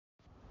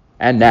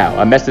And now,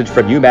 a message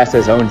from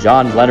UMass's own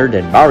John Leonard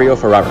and Mario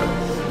Ferraro.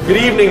 Good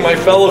evening, my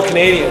fellow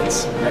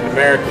Canadians and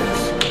Americans.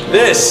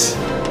 This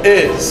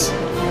is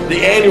the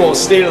annual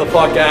State of the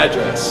Puck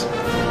address.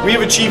 We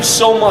have achieved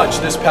so much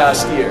this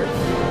past year.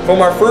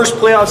 From our first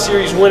playoff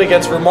series win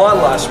against Vermont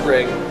last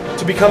spring,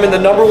 to becoming the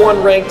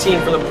 #1 ranked team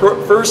for the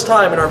first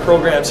time in our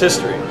program's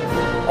history.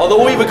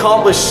 Although we've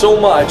accomplished so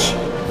much,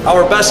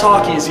 our best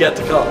hockey is yet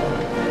to come.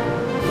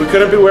 We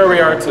couldn't be where we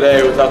are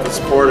today without the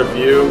support of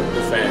you,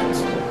 the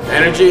fans. The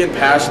energy and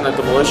passion that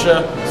the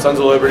Militia, Sons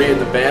of Liberty, and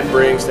the band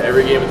brings to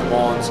every game at the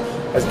Mullins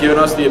has given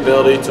us the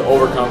ability to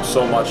overcome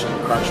so much in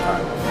crunch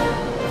time.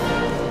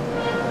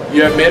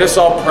 You have made us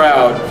all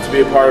proud to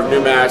be a part of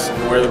UMass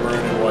and wear the maroon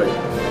and white.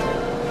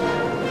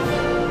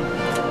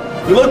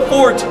 We look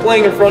forward to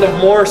playing in front of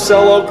more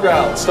sellout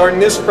crowds, starting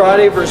this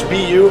Friday versus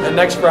BU and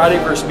next Friday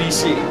versus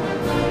BC.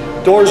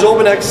 Doors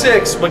open at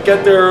 6, but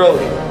get there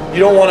early.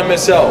 You don't want to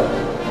miss out.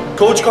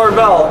 Coach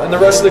Carvel and the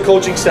rest of the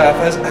coaching staff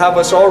have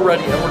us all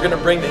ready, and we're going to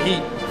bring the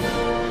heat.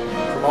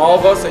 From all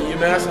of us at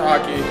UMass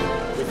Hockey,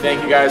 we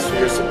thank you guys for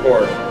your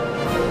support.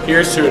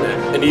 Here's to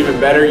an even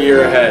better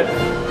year ahead.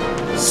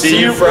 See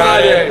you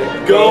Friday.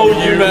 Go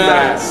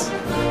UMass.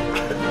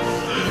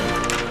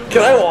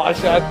 Can I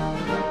watch that?